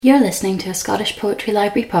You're listening to a Scottish Poetry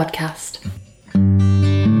Library podcast.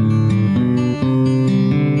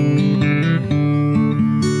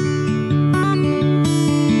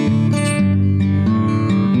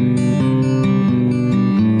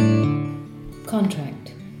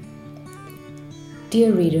 Contract.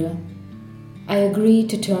 Dear reader, I agree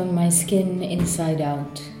to turn my skin inside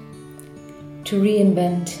out, to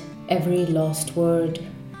reinvent every lost word,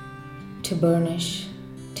 to burnish,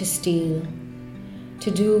 to steal, to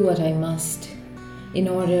do what I must in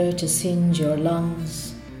order to singe your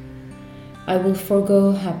lungs. I will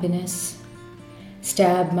forego happiness,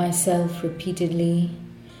 stab myself repeatedly,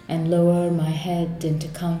 and lower my head into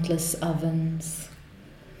countless ovens.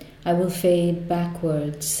 I will fade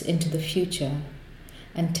backwards into the future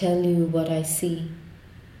and tell you what I see.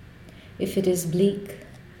 If it is bleak,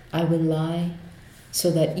 I will lie so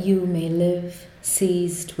that you may live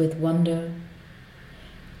seized with wonder.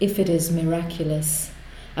 If it is miraculous,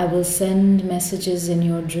 I will send messages in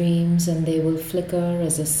your dreams and they will flicker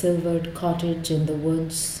as a silvered cottage in the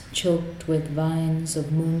woods choked with vines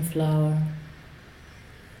of moonflower.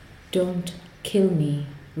 Don't kill me,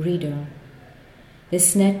 reader.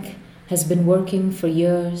 This neck has been working for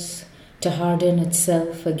years to harden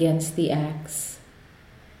itself against the axe.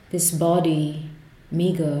 This body,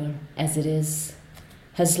 meager as it is,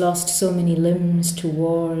 has lost so many limbs to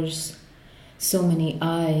wars, so many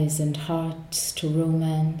eyes and hearts to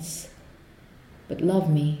romance. But love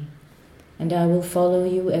me, and I will follow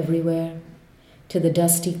you everywhere, to the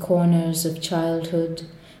dusty corners of childhood,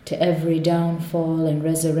 to every downfall and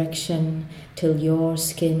resurrection, till your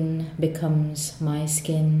skin becomes my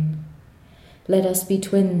skin. Let us be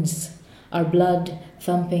twins, our blood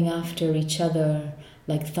thumping after each other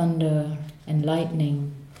like thunder and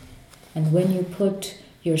lightning. And when you put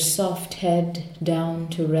your soft head down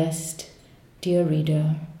to rest, dear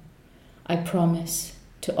reader, I promise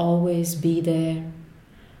to always be there,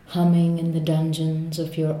 humming in the dungeons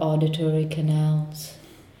of your auditory canals,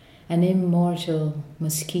 an immortal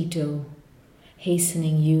mosquito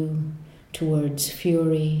hastening you towards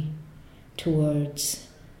fury, towards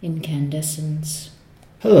incandescence.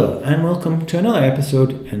 Hello and welcome to another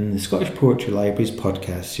episode in the Scottish Poetry Library's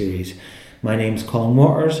podcast series. My name's Colin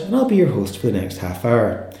Waters and I'll be your host for the next half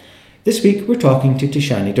hour. This week we're talking to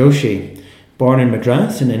Tishani Doshi. Born in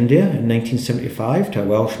Madras in India in 1975 to a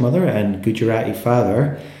Welsh mother and Gujarati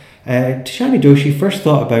father, Tishani Doshi first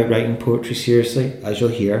thought about writing poetry seriously, as you'll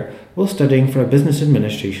hear, while studying for a business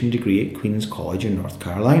administration degree at Queen's College in North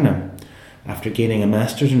Carolina. After gaining a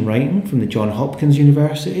master's in writing from the Johns Hopkins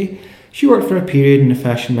University, she worked for a period in the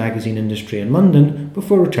fashion magazine industry in London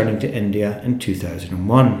before returning to India in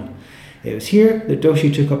 2001. It was here that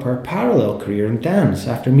Doshi took up her parallel career in dance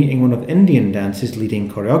after meeting one of Indian dance's leading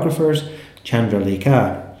choreographers, Chandra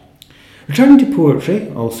Lekha. Returning to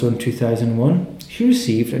poetry, also in 2001, she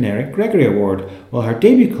received an Eric Gregory Award, while her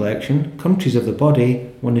debut collection, Countries of the Body,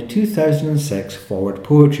 won the 2006 Forward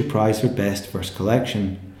Poetry Prize for Best First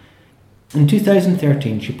Collection. In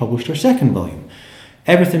 2013, she published her second volume,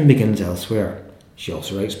 Everything Begins Elsewhere. She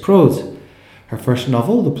also writes prose. Her first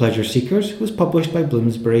novel, The Pleasure Seekers, was published by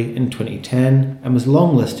Bloomsbury in 2010 and was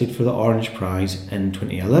longlisted for the Orange Prize in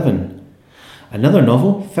 2011. Another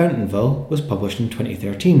novel, Fountainville, was published in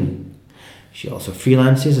 2013. She also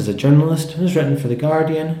freelances as a journalist and has written for The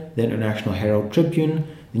Guardian, the International Herald Tribune,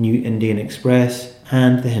 the New Indian Express,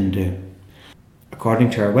 and The Hindu.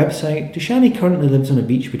 According to her website, Tishani currently lives on a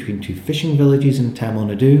beach between two fishing villages in Tamil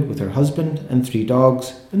Nadu with her husband and 3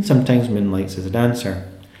 dogs, and sometimes moonlights as a dancer.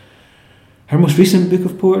 Her most recent book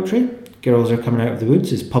of poetry, Girls Are Coming Out of the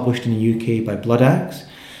Woods, is published in the UK by Blood Axe,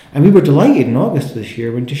 and we were delighted in August of this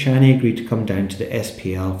year when Tishani agreed to come down to the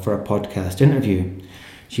SPL for a podcast interview.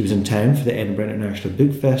 She was in town for the Edinburgh International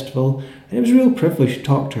Book Festival, and it was a real privilege to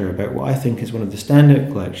talk to her about what I think is one of the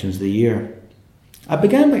standout collections of the year. I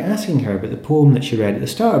began by asking her about the poem that she read at the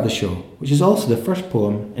start of the show, which is also the first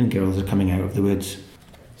poem in Girls Are Coming Out of the Woods.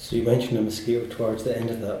 So you mentioned a mosquito towards the end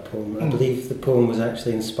of that poem. I believe the poem was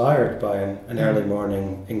actually inspired by an early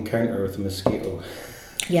morning encounter with a mosquito.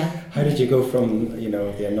 Yeah. How did you go from,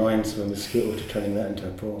 the annoyance of a mosquito to turning that into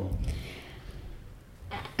a poem?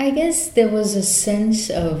 I guess there was a sense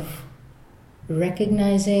of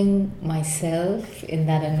recognizing myself in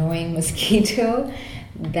that annoying mosquito,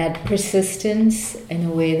 that persistence in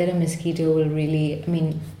a way that a mosquito will really...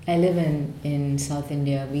 I live in South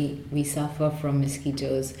India. We suffer from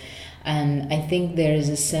mosquitoes. And I think there is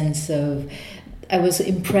a sense of... I was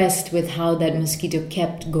impressed with how that mosquito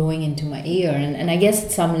kept going into my ear. And I guess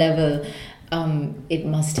at some level, it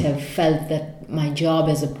must have felt that my job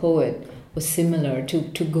as a poet was similar,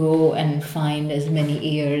 to go and find as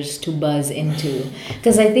many ears to buzz into.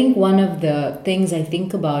 Because I think one of the things I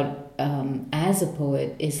think about as a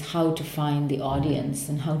poet is how to find the audience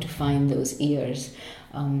and how to find those ears.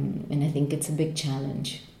 And I think it's a big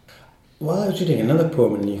challenge. While I was reading another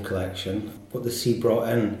poem in the new collection, What the Sea Brought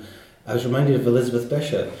In, I was reminded of Elizabeth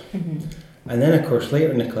Bishop. Mm-hmm. And then, of course,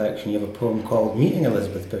 later in the collection, you have a poem called Meeting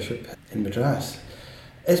Elizabeth Bishop in Madras.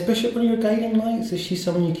 Is Bishop one of your guiding lights? Is she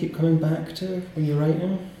someone you keep coming back to when you're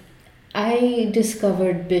writing? I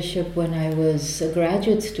discovered Bishop when I was a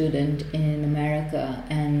graduate student in America,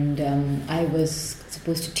 and I was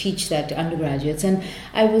supposed to teach that to undergraduates, and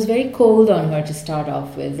I was very cold on her to start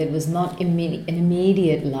off with. It was not an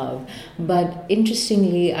immediate love, but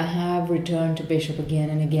interestingly, I have returned to Bishop again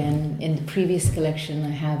and again. In the previous collection, I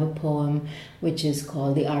have a poem which is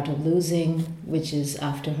called The Art of Losing, which is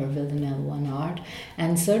after her Villanelle One Art,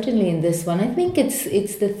 and certainly in this one, I think it's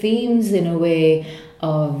the themes in a way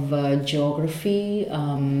of geography,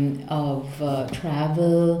 of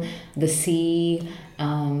travel, the sea.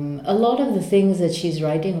 A lot of the things that she's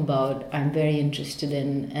writing about I'm very interested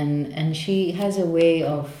in, and she has a way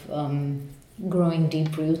of growing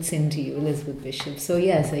deep roots into you, Elizabeth Bishop. So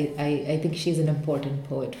yes, I think she's an important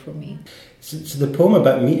poet for me. So the poem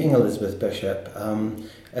about meeting Elizabeth Bishop,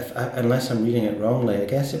 unless I'm reading it wrongly, I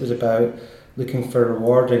guess it was about looking for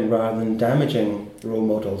rewarding rather than damaging role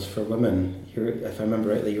models for women. If I remember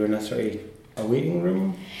rightly, you were in a sort of a waiting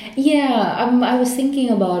room? Yeah, I was thinking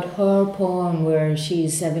about her poem where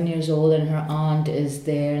she's 7 years old and her aunt is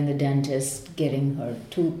there in the dentist getting her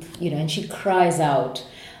tooth, and she cries out.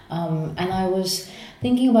 And I was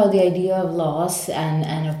thinking about the idea of loss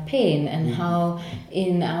and of pain, and how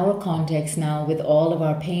in our context now with all of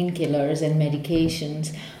our painkillers and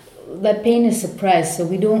medications, that pain is suppressed, so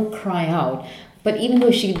we don't cry out. But even though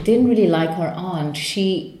she didn't really like her aunt,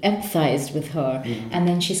 she empathized with her. Mm-hmm. And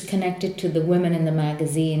then she's connected to the women in the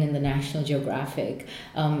magazine, in the National Geographic.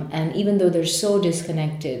 And even though they're so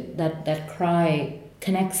disconnected, that cry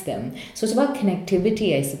connects them. So it's about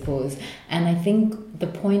connectivity, I suppose. And I think the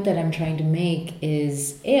point that I'm trying to make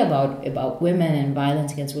is about women and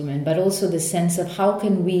violence against women, but also the sense of how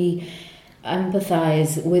can we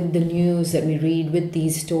empathize with the news that we read, with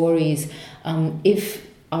these stories, if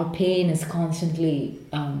our pain is constantly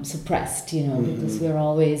suppressed, because we're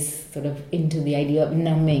always sort of into the idea of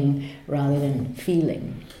numbing rather than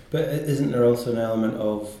feeling. But isn't there also an element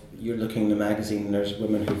of, you're looking in the magazine and there's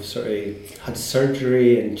women who've sort of had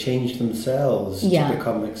surgery and changed themselves to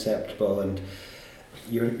become acceptable, and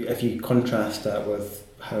if you contrast that with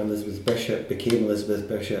how Elizabeth Bishop became Elizabeth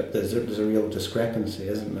Bishop, there's a real discrepancy,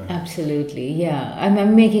 isn't there? Absolutely, yeah.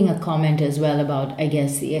 I'm making a comment as well about, I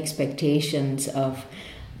guess, the expectations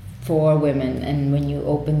for women, and when you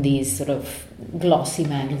open these sort of glossy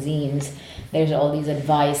magazines, there's all these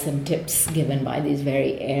advice and tips given by these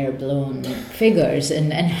very air-blown figures,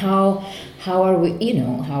 and how are we,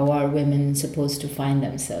 how are women supposed to find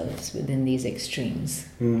themselves within these extremes?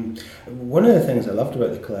 One of the things I loved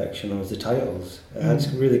about the collection was the titles. It had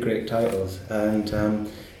some really great titles, and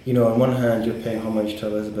on one hand you're paying homage to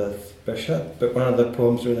Elizabeth Bishop, but one of the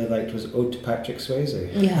poems I really liked was Ode to Patrick Swayze.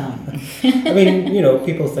 Yeah. I mean,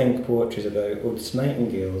 people think poetry is about odes to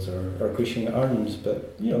nightingales or Grecian urns,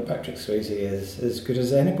 but Patrick Swayze is as good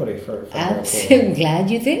as anybody for I'm glad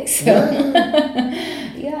you think so.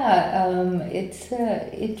 Yeah, it's an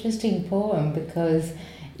interesting poem because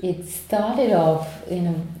it started off in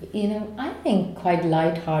a I think quite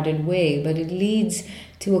light-hearted way, but it leads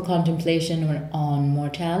to a contemplation on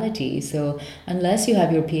mortality. So unless you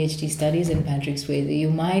have your PhD studies in Patrick Swayze,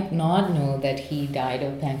 you might not know that he died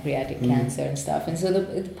of pancreatic cancer and stuff. And so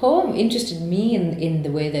the poem interested me in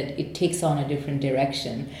the way that it takes on a different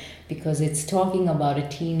direction, because it's talking about a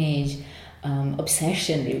teenage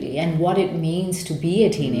obsession, really, and what it means to be a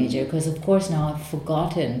teenager. Because of course now I've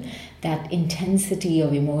forgotten that intensity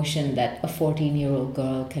of emotion that a 14-year-old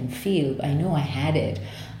girl can feel. I know I had it.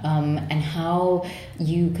 And how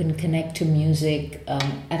you can connect to music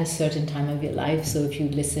at a certain time of your life. So if you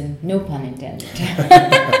listen, no pun intended,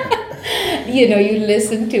 you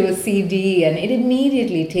listen to a CD and it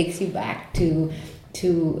immediately takes you back to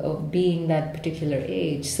being that particular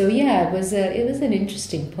age. So yeah, it was an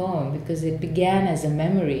interesting poem because it began as a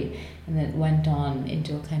memory and it went on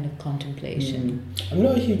into a kind of contemplation. I'm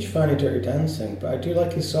not a huge fan of Dirty Dancing, but I do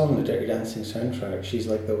like his song, the Dirty Dancing soundtrack, She's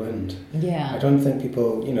Like the Wind. Yeah. I don't think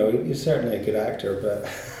people, he's certainly a good actor, but...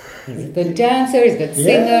 He's a good dancer, he's a good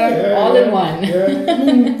singer, all in one. Yeah, I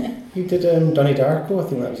mean, he did Donnie Darko, I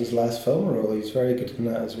think that was his last film role. He's very good in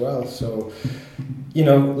that as well, so...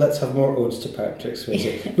 let's have more odes to Patrick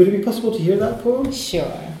Swayze. Would it be possible to hear that poem?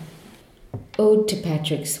 Sure. Ode to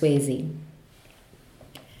Patrick Swayze.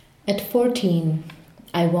 At 14,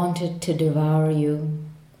 I wanted to devour you.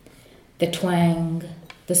 The twang,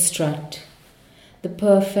 the strut, the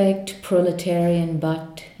perfect proletarian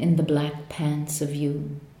butt in the black pants of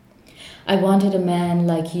you. I wanted a man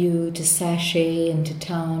like you to sashay into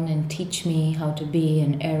town and teach me how to be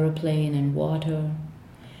an aeroplane in water.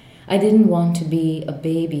 I didn't want to be a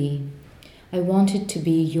baby. I wanted to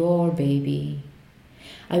be your baby.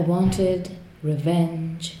 I wanted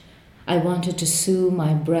revenge. I wanted to sue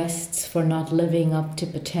my breasts for not living up to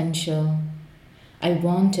potential. I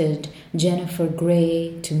wanted Jennifer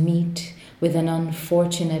Grey to meet with an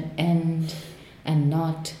unfortunate end and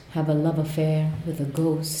not have a love affair with a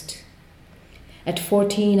ghost. At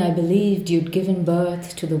 14, I believed you'd given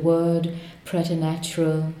birth to the word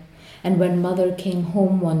preternatural, and when mother came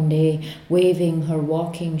home one day, waving her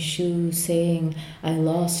walking shoe, saying, I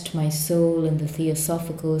lost my soul in the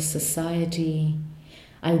Theosophical Society,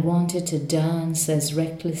 I wanted to dance as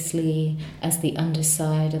recklessly as the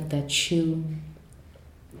underside of that shoe.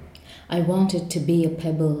 I wanted to be a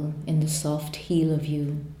pebble in the soft heel of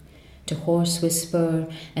you, to horse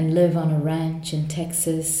whisper and live on a ranch in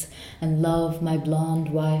Texas and love my blonde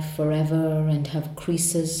wife forever and have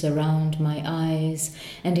creases around my eyes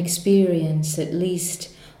and experience at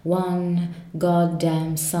least one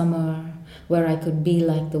goddamn summer where I could be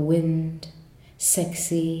like the wind,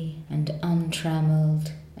 sexy and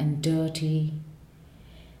untrammeled and dirty.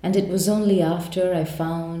 And it was only after I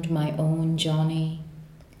found my own Johnny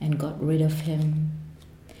and got rid of him.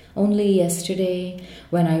 Only yesterday,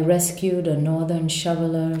 when I rescued a northern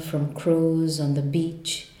shoveler from crows on the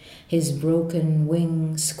beach, his broken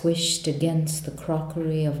wing squished against the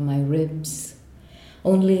crockery of my ribs.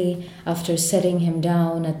 Only after setting him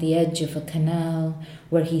down at the edge of a canal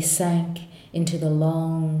where he sank into the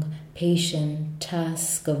long, patient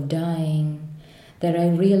task of dying, that I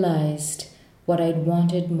realized what I'd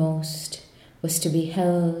wanted most was to be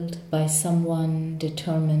held by someone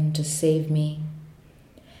determined to save me.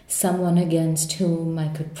 Someone against whom I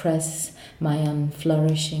could press my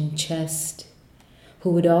unflourishing chest,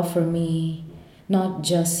 who would offer me not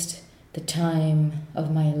just the time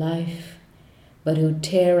of my life, but who'd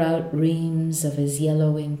tear out reams of his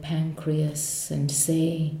yellowing pancreas and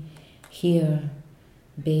say, here,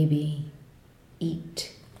 baby,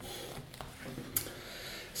 eat.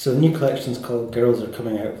 So the new collection's called Girls Are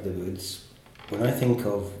Coming Out of the Woods. When I think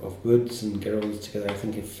of woods and girls together, I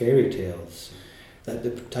think of fairy tales. That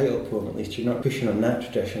the title poem, at least, you're not pushing on that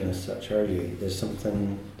tradition as such, are you? There's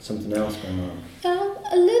something else going on.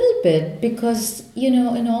 A little bit, because,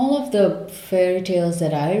 in all of the fairy tales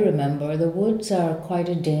that I remember, the woods are quite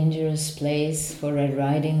a dangerous place for Red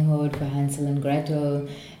Riding Hood, for Hansel and Gretel.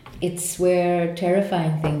 It's where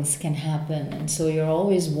terrifying things can happen, and so you're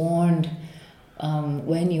always warned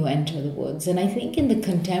when you enter the woods. And I think in the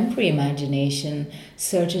contemporary imagination,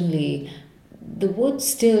 certainly, the woods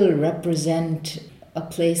still represent a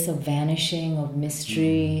place of vanishing, of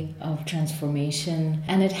mystery, of transformation.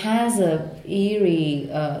 And it has a eerie,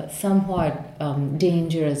 somewhat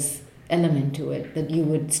dangerous element to it, that you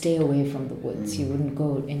would stay away from the woods. You wouldn't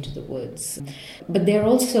go into the woods. But they're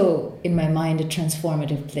also, in my mind, a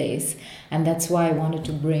transformative place. And that's why I wanted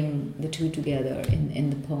to bring the two together in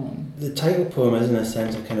the poem. The title poem is, in a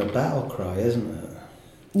sense, a kind of battle cry, isn't it?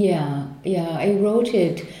 Yeah. I wrote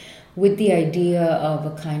it with the idea of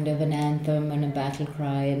a kind of an anthem and a battle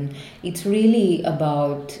cry. And it's really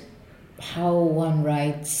about how one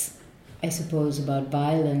writes, I suppose, about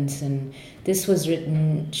violence. And this was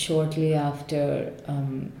written shortly after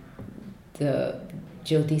the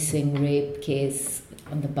Jyoti Singh rape case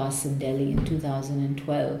on the bus in Delhi in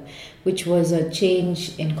 2012, which was a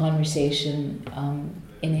change in conversation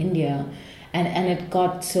in India. And it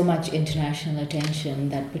got so much international attention,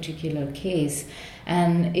 that particular case.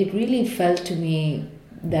 And it really felt to me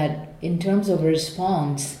that in terms of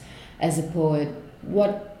response as a poet,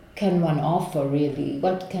 what can one offer really?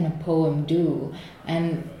 What can a poem do?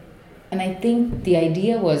 And I think the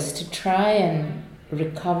idea was to try and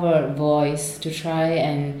recover voice, to try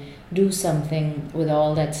and do something with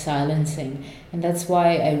all that silencing. And that's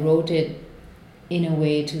why I wrote it in a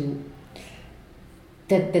way to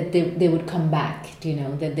that they would come back,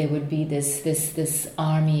 that there would be this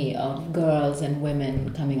army of girls and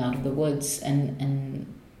women coming out of the woods, and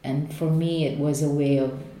for me it was a way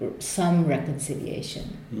of some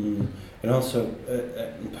reconciliation. And also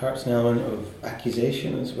perhaps an element of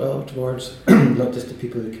accusation as well towards not just the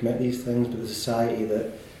people who commit these things, but the society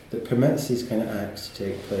that that permits these kind of acts to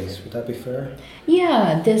take place. Would that be fair?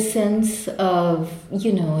 Yeah, this sense of,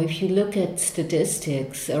 if you look at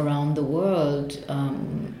statistics around the world,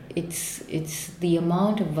 it's the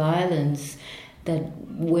amount of violence that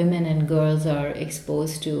women and girls are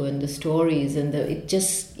exposed to, and the stories, and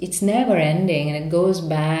it's never ending, and it goes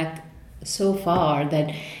back so far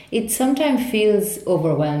that it sometimes feels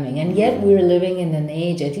overwhelming. And yet we're living in an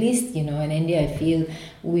age, at least in India, I feel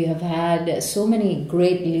we have had so many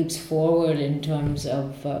great leaps forward in terms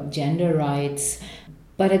of gender rights,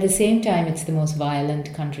 but at the same time it's the most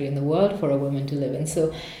violent country in the world for a woman to live in.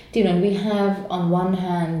 So we have on one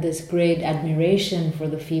hand this great admiration for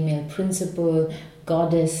the female principle,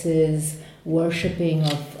 goddesses, worshipping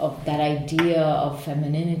of that idea of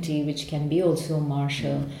femininity, which can be also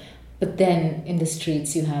martial. But then in the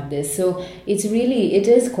streets you have this. So it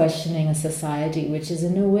is questioning a society which is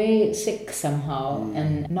in a way sick somehow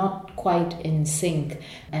and not quite in sync.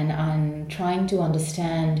 And I'm trying to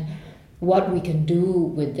understand what we can do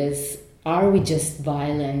with this. Are we just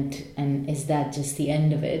violent, and is that just the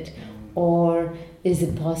end of it? Or is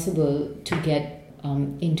it possible to get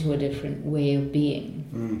into a different way of being?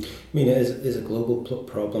 I mean, it is a global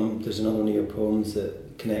problem. There's another one of your poems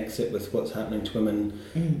that connects it with what's happening to women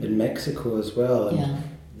in Mexico as well. And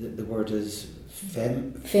the word is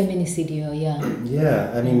feminicidio,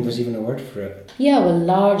 Yeah, I mean, there's even a word for it. Yeah, well,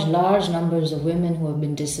 large numbers of women who have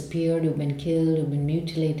been disappeared, who've been killed, who've been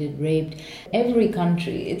mutilated, raped. Every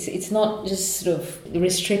country, it's not just sort of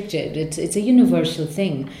restricted. It's a universal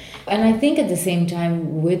thing. And I think at the same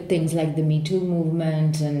time, with things like the MeToo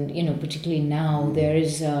movement, and particularly now, there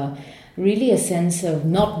is really a sense of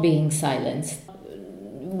not being silenced.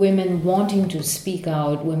 Women wanting to speak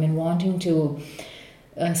out, women wanting to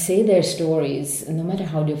say their stories, no matter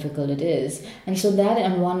how difficult it is. And so that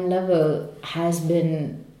on one level has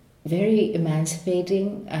been very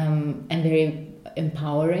emancipating and very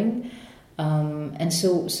empowering. And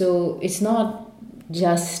so it's not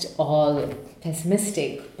just all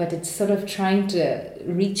pessimistic, but it's sort of trying to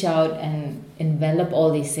reach out and envelop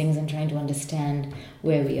all these things and trying to understand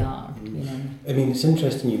where we are. I mean, it's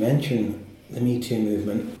interesting you mention the Me Too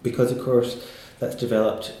movement, because of course that's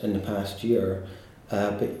developed in the past year.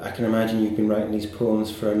 But I can imagine you've been writing these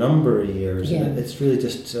poems for a number of years, and it's really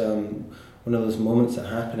just one of those moments that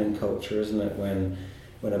happen in culture, isn't it? When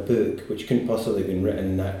a book, which couldn't possibly have been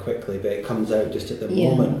written that quickly, but it comes out just at the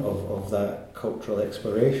moment of that cultural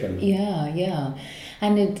exploration. Yeah.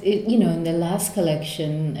 And it in the last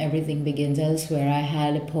collection, Everything Begins Elsewhere, I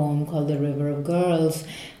had a poem called The River of Girls,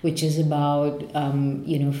 which is about,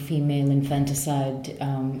 female infanticide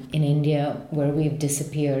in India, where we've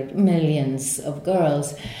disappeared millions of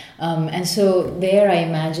girls. And so there I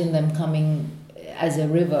imagine them coming as a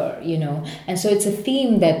river, and so it's a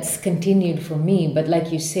theme that's continued for me. But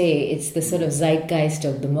like you say, it's the sort of zeitgeist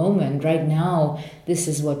of the moment. Right now, this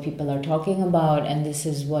is what people are talking about, and this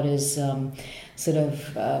is what is in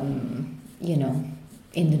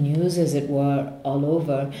the news, as it were, all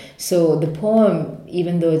over. So the poem,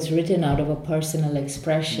 even though it's written out of a personal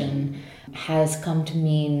expression, has come to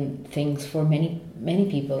mean things for many, many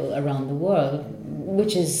people around the world,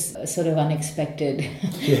 which is a sort of unexpected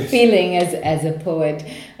feeling as a poet,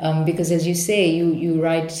 because as you say, you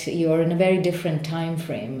write, you're in a very different time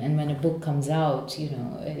frame, and when a book comes out,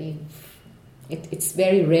 it's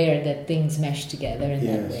very rare that things mesh together in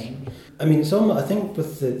that way. I mean, it's almost, I think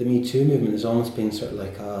with the Me Too movement, there's almost been sort of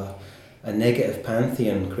like a negative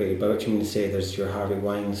pantheon created, by which I mean to say there's your Harvey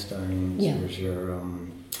Weinstein, there's your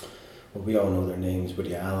well, we all know their names,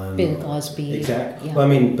 Woody Allen, Bill Cosby. Exactly. Yeah. Well, I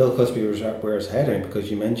mean, Bill Cosby was where his head in,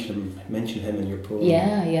 because you mentioned him in your poem.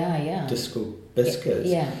 Yeah. Disco Biscuits.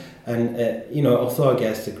 Yeah. And although I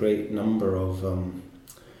guess a great number of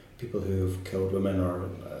people who've killed women or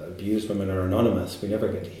abused women are anonymous, we never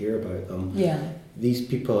get to hear about them. Yeah. These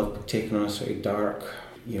people have taken on a sort of dark,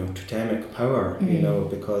 totemic power,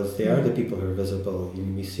 because they are the people who are visible.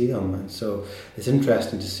 We see them, and so it's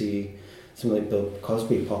interesting to see something like Bill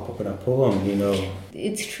Cosby pop up in a poem,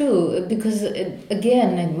 It's true, because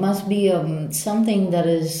again, it must be something that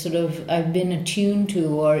is sort of, I've been attuned to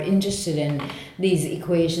or interested in these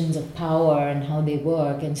equations of power and how they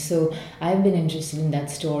work. And so I've been interested in that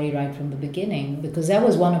story right from the beginning, because that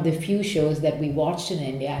was one of the few shows that we watched in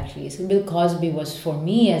India, actually. So Bill Cosby was, for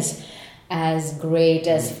me, as great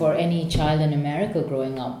as for any child in America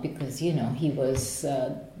growing up, because, he was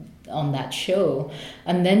on that show.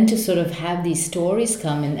 And then to sort of have these stories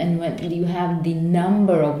come in, and when you have the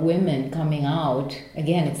number of women coming out,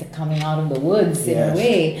 again, it's a coming out of the woods in a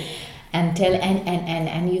way, And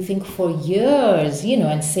you think for years,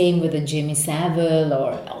 and same with the Jimmy Savile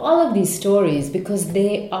or all of these stories, because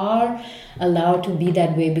they are allowed to be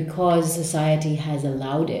that way because society has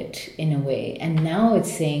allowed it in a way. And now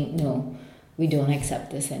it's saying, no, we don't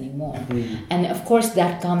accept this anymore. And of course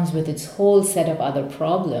that comes with its whole set of other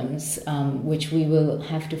problems, which we will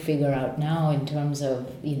have to figure out now in terms of,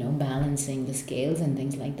 balancing the scales and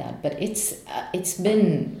things like that. But it's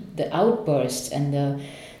been the outbursts and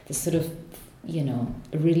the sort of,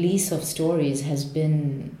 release of stories has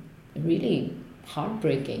been really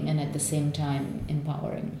heartbreaking and at the same time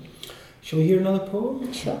empowering. Shall we hear another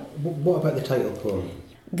poem? Sure. What about the title poem?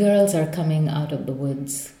 Girls are coming out of the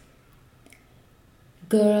woods.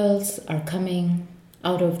 Girls are coming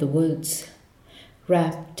out of the woods,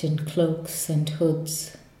 wrapped in cloaks and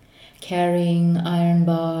hoods, carrying iron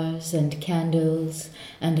bars and candles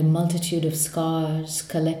and a multitude of scars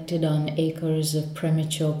collected on acres of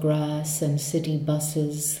premature grass and city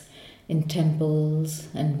buses, in temples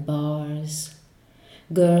and bars.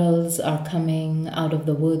 Girls are coming out of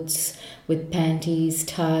the woods with panties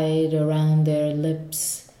tied around their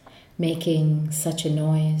lips, making such a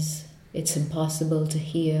noise it's impossible to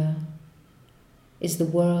hear. Is the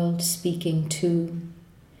world speaking too?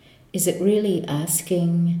 Is it really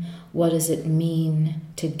asking, what does it mean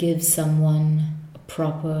to give someone a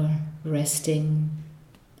proper resting?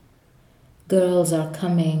 Girls are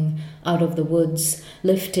coming out of the woods,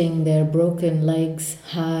 lifting their broken legs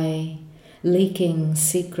high, leaking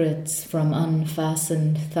secrets from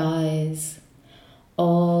unfastened thighs.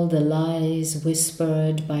 All the lies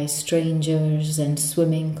whispered by strangers and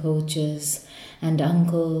swimming coaches and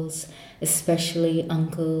uncles, especially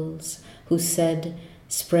uncles, who said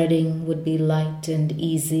spreading would be light and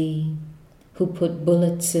easy, who put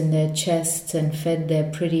bullets in their chests and fed their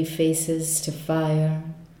pretty faces to fire,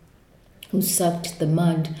 who sucked the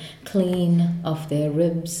mud clean off their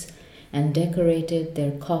ribs and decorated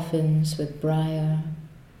their coffins with briar.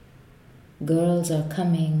 Girls are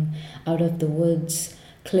coming out of the woods,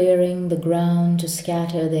 clearing the ground to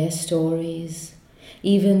scatter their stories.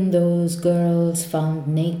 Even those girls found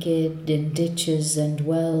naked in ditches and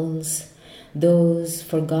wells, those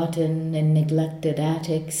forgotten in neglected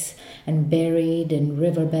attics and buried in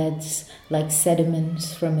riverbeds like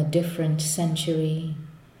sediments from a different century.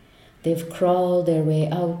 They've crawled their way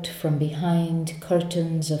out from behind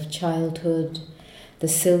curtains of childhood, the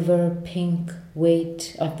silver-pink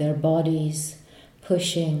weight of their bodies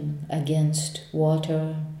pushing against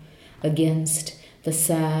water, against the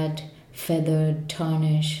sad, feathered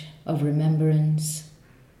tarnish of remembrance.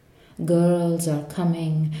 Girls are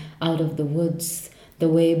coming out of the woods the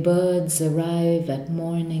way birds arrive at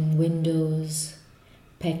morning windows,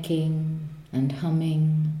 pecking and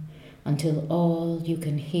humming until all you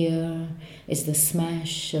can hear is the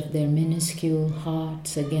smash of their minuscule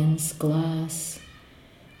hearts against glass,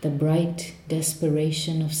 the bright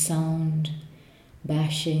desperation of sound,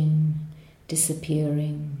 bashing,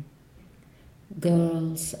 disappearing.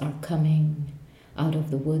 Girls are coming out of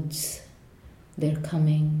the woods. They're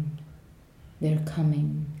coming. They're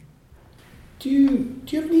coming. Do you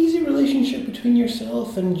have an easy relationship between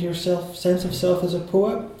yourself and your sense of self as a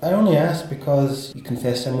poet? I only ask because you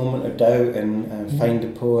confess a moment of doubt in Find the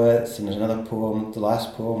Poets, and there's another poem, the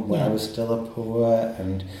last poem, When I Was Still a Poet,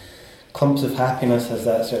 and Clumps of Happiness has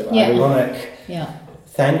that sort of ironic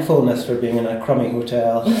thankfulness for being in a crummy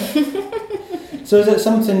hotel. So is it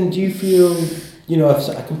something, do you feel, if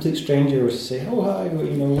a complete stranger was to say, oh hi,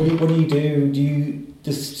 what do you do? Do you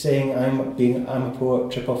just saying I'm a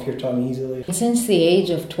poet trip off your tongue easily? Since the age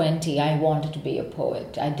of 20, I wanted to be a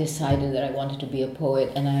poet. I decided that I wanted to be a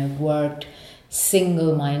poet, and I worked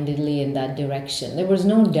single-mindedly in that direction. There was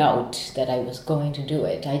no doubt that I was going to do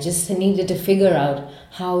it. I just needed to figure out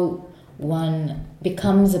how one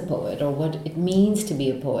becomes a poet or what it means to be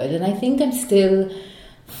a poet. And I think I'm still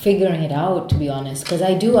figuring it out, to be honest, because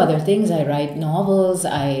I do other things. I write novels,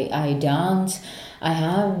 I dance, I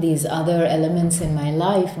have these other elements in my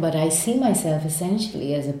life, but I see myself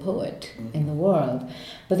essentially as a poet in the world.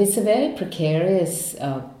 But it's a very precarious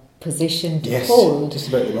position to hold. Just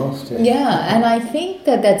about the most. Yeah, and I think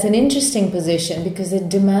that that's an interesting position because it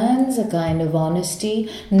demands a kind of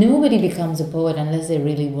honesty. Nobody becomes a poet unless they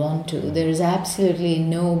really want to. There is absolutely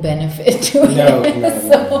no benefit to it.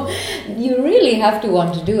 So you really have to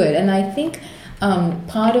want to do it. And I think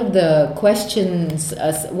part of the questions,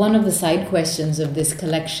 one of the side questions of this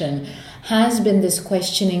collection has been this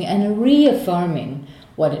questioning and reaffirming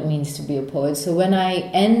what it means to be a poet. So when I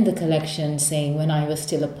end the collection saying when I was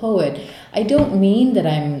still a poet, I don't mean that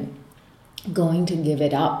I'm going to give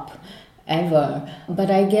it up ever,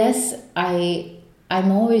 but I guess I I'm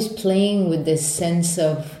always playing with this sense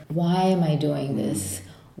of, why am I doing this?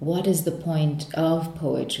 What is the point of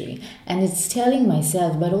poetry? And it's telling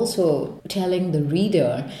myself, but also telling the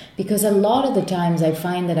reader, because a lot of the times I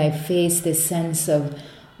find that I face this sense of,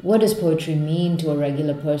 what does poetry mean to a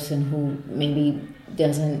regular person who maybe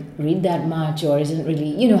doesn't read that much or isn't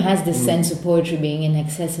really, has this sense of poetry being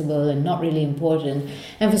inaccessible and not really important.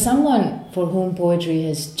 And for someone for whom poetry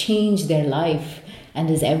has changed their life and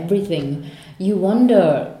is everything, you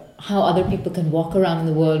wonder how other people can walk around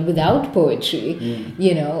the world without poetry,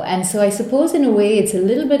 And so I suppose in a way it's a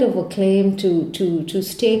little bit of a claim to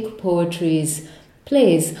stake poetry's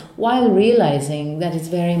place while realizing that it's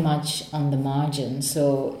very much on the margin.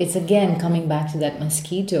 So it's again coming back to that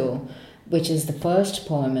mosquito, which is the first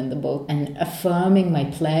poem in the book, and affirming my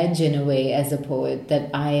pledge in a way as a poet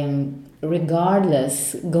that I am,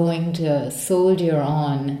 regardless, going to soldier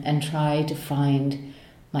on and try to find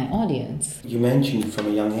my audience. You mentioned from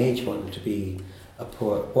a young age wanting to be a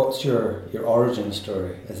poet. What's your origin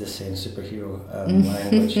story, as they say in superhero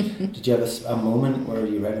language? Did you have a moment where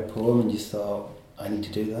you read a poem and you thought, I need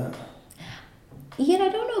to do that? I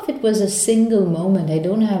don't know if it was a single moment. I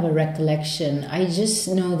don't have a recollection. I just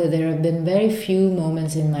know that there have been very few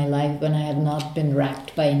moments in my life when I have not been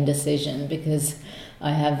racked by indecision, because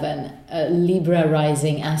I have a Libra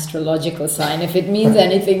rising astrological sign, if it means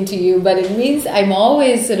anything to you. But it means I'm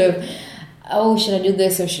always sort of, should I do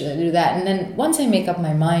this or should I do that? And then once I make up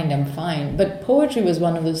my mind, I'm fine. But poetry was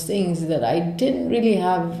one of those things that I didn't really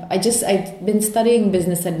have. I'd been studying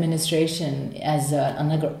business administration as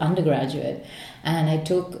an undergraduate. And I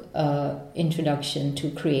took introduction to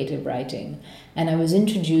creative writing. And I was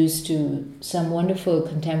introduced to some wonderful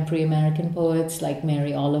contemporary American poets like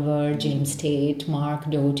Mary Oliver, James Tate, Mark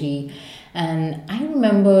Doty. And I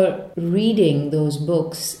remember reading those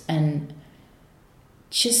books and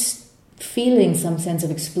just feeling some sense of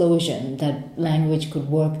explosion, that language could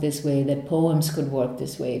work this way, that poems could work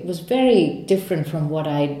this way. It was very different from what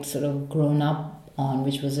I'd sort of grown up on,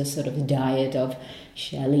 which was a sort of diet of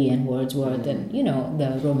Shelley and Wordsworth and,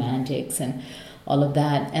 the romantics and all of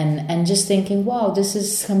that. And just thinking, wow, this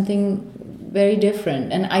is something very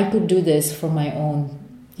different. And I could do this for my own,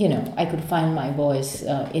 I could find my voice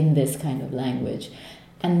in this kind of language.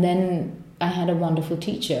 And then I had a wonderful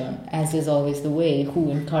teacher, as is always the way, who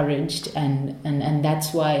encouraged. And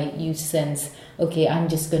that's why you sense, okay, I'm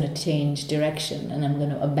just going to change direction and I'm going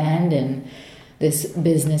to abandon this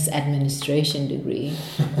business administration degree.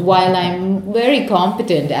 While I'm very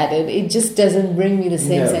competent at it, it just doesn't bring me the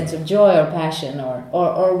same sense of joy or passion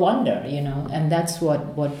or wonder, and that's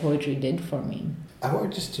what poetry did for me. I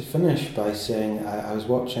wanted just to finish by saying I was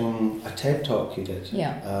watching a TED Talk you did,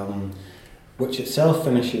 which itself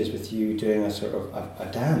finishes with you doing a sort of a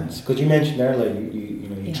dance, because you mentioned earlier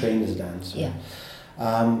you trained as a dancer.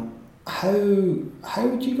 How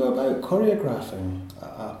would you go about choreographing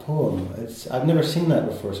a poem? I've never seen that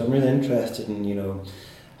before, so I'm really interested in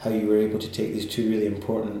how you were able to take these two really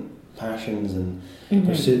important passions and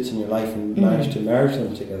pursuits in your life and manage to merge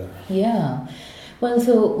them together. Yeah. Well,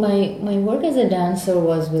 so my work as a dancer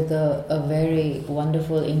was with a very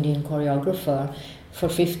wonderful Indian choreographer. For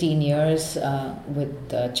 15 years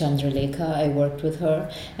with Chandralekha, I worked with her.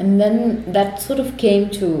 And then that sort of came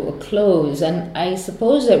to a close. And I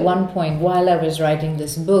suppose at one point, while I was writing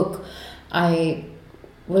this book, I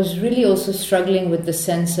was really also struggling with the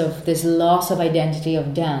sense of this loss of identity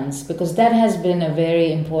of dance, because that has been a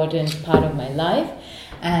very important part of my life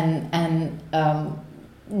and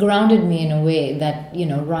grounded me in a way that,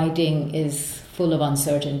 writing is full of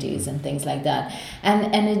uncertainties and things like that.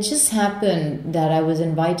 And it just happened that I was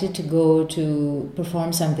invited to go to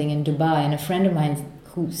perform something in Dubai, and a friend of mine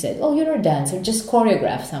who said, "Oh, you're a dancer, just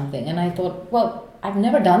choreograph something." And I thought, well, I've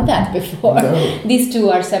never done that before. No. These two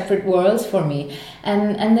are separate worlds for me.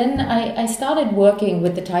 And then I started working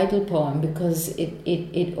with the title poem, because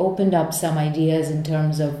it opened up some ideas in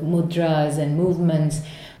terms of mudras and movements,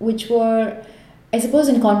 which were, I suppose,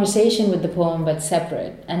 in conversation with the poem, but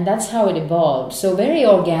separate. And that's how it evolved. So very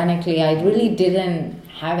organically, I really didn't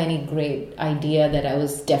have any great idea that I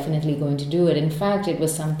was definitely going to do it. In fact, it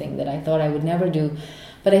was something that I thought I would never do.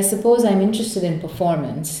 But I suppose I'm interested in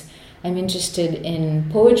performance. I'm interested in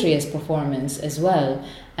poetry as performance as well.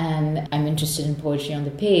 And I'm interested in poetry on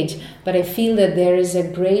the page. But I feel that there is a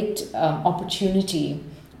great opportunity,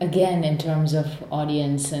 again, in terms of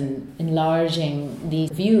audience and enlarging the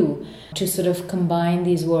view, to sort of combine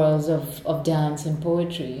these worlds of dance and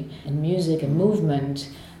poetry and music and movement,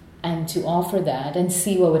 and to offer that and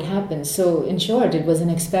see what would happen. So in short, it was an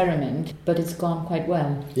experiment, but it's gone quite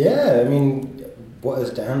well. Yeah, I mean, what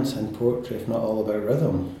is dance and poetry if not all about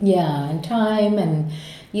rhythm? Yeah, and time, and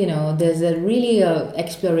there's a really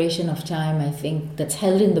exploration of time, I think, that's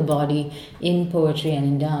held in the body in poetry and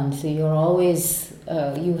in dance. So you're always,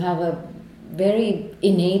 you have a very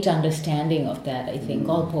innate understanding of that, I think.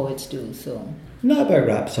 All poets do, so. And that about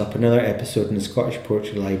wraps up another episode in the Scottish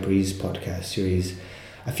Poetry Library's podcast series.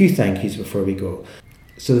 A few thank yous before we go.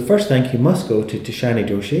 So the first thank you must go to Tishani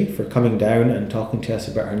Doshi for coming down and talking to us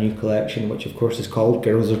about her new collection, which of course is called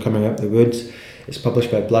Girls Are Coming Out the Woods. It's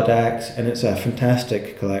published by Blood Axe, and it's a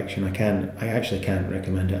fantastic collection. I actually can't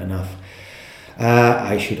recommend it enough.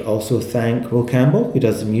 I should also thank Will Campbell, who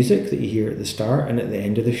does the music that you hear at the start and at the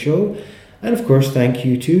end of the show. And of course, thank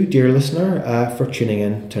you to dear listener for tuning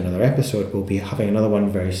in to another episode. We'll be having another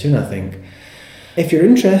one very soon, I think. If you're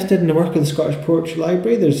interested in the work of the Scottish Poetry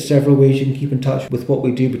Library, there's several ways you can keep in touch with what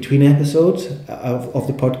we do between episodes of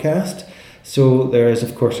the podcast. So there is,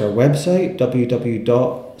 of course, our website,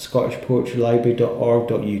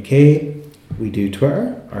 www.scottishpoetrylibrary.org.uk. We do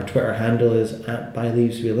Twitter. Our Twitter handle is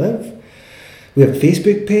 @ByLeavesWeLive. We have a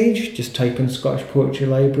Facebook page. Just type in Scottish Poetry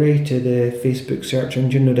Library to the Facebook search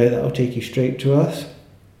engine. No doubt that'll take you straight to us.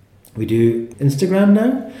 We do Instagram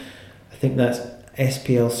now. I think that's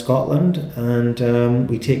SPL Scotland, and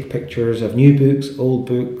we take pictures of new books, old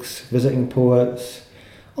books, visiting poets,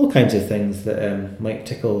 all kinds of things that might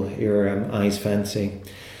tickle your eyes' fancy.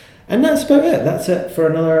 And that's about it. That's it for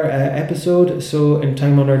another episode. So in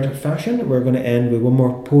time-honoured fashion, we're going to end with one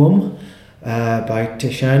more poem by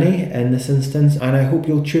Tishani in this instance, and I hope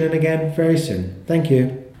you'll tune in again very soon. Thank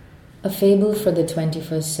you. A Fable for the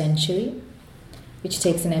 21st Century, which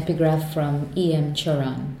takes an epigraph from E.M.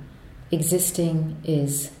 Choran. Existing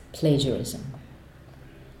is plagiarism.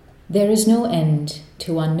 There is no end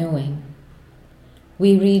to unknowing.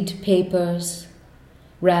 We read papers,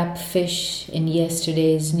 wrap fish in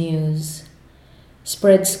yesterday's news,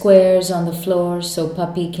 spread squares on the floor so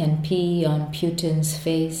puppy can pee on Putin's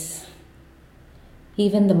face.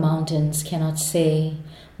 Even the mountains cannot say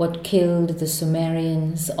what killed the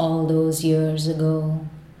Sumerians all those years ago,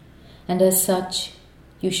 and as such,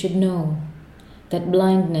 you should know that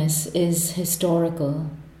blindness is historical,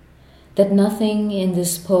 that nothing in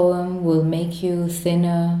this poem will make you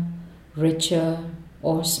thinner, richer,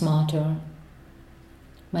 or smarter.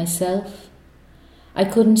 Myself, I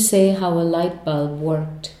couldn't say how a light bulb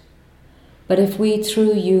worked, but if we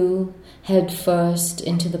threw you head first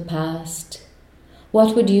into the past,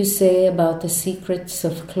 what would you say about the secrets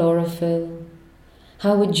of chlorophyll?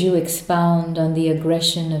 How would you expound on the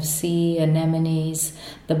aggression of sea anemones,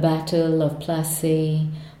 the battle of Placé,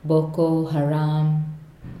 Boko Haram?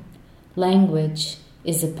 Language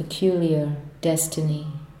is a peculiar destiny.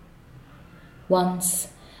 Once,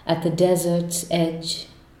 at the desert's edge,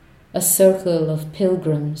 a circle of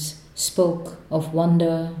pilgrims spoke of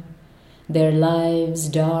wonder, their lives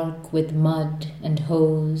dark with mud and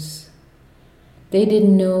hose. They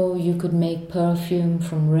didn't know you could make perfume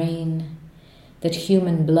from rain, that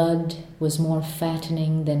human blood was more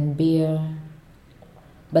fattening than beer.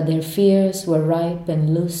 But their fears were ripe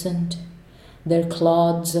and lucent, their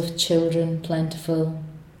clods of children plentiful,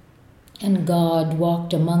 and God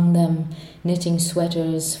walked among them, knitting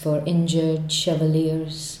sweaters for injured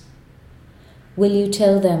chevaliers. Will you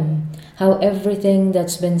tell them how everything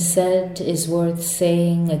that's been said is worth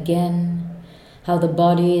saying again, how the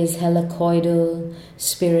body is helicoidal,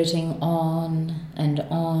 spiriting on and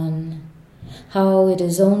on, how it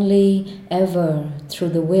is only ever through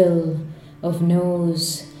the will of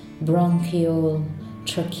nose, bronchiole,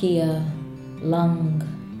 trachea, lung,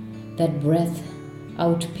 that breath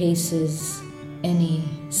outpaces any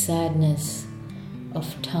sadness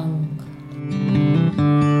of tongue.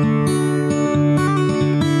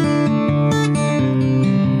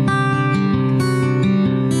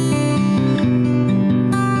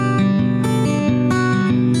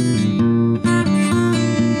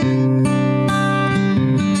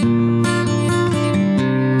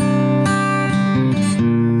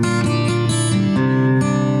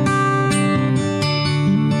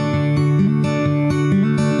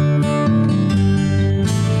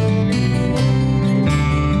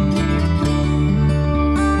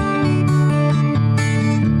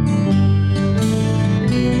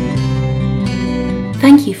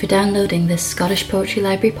 Thank you for downloading this Scottish Poetry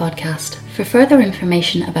Library podcast. For further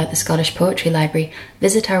information about the Scottish Poetry Library,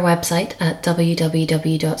 visit our website at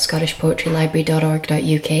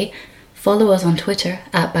www.scottishpoetrylibrary.org.uk, follow us on Twitter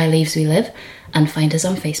 @ByLeavesWeLive, and find us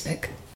on Facebook.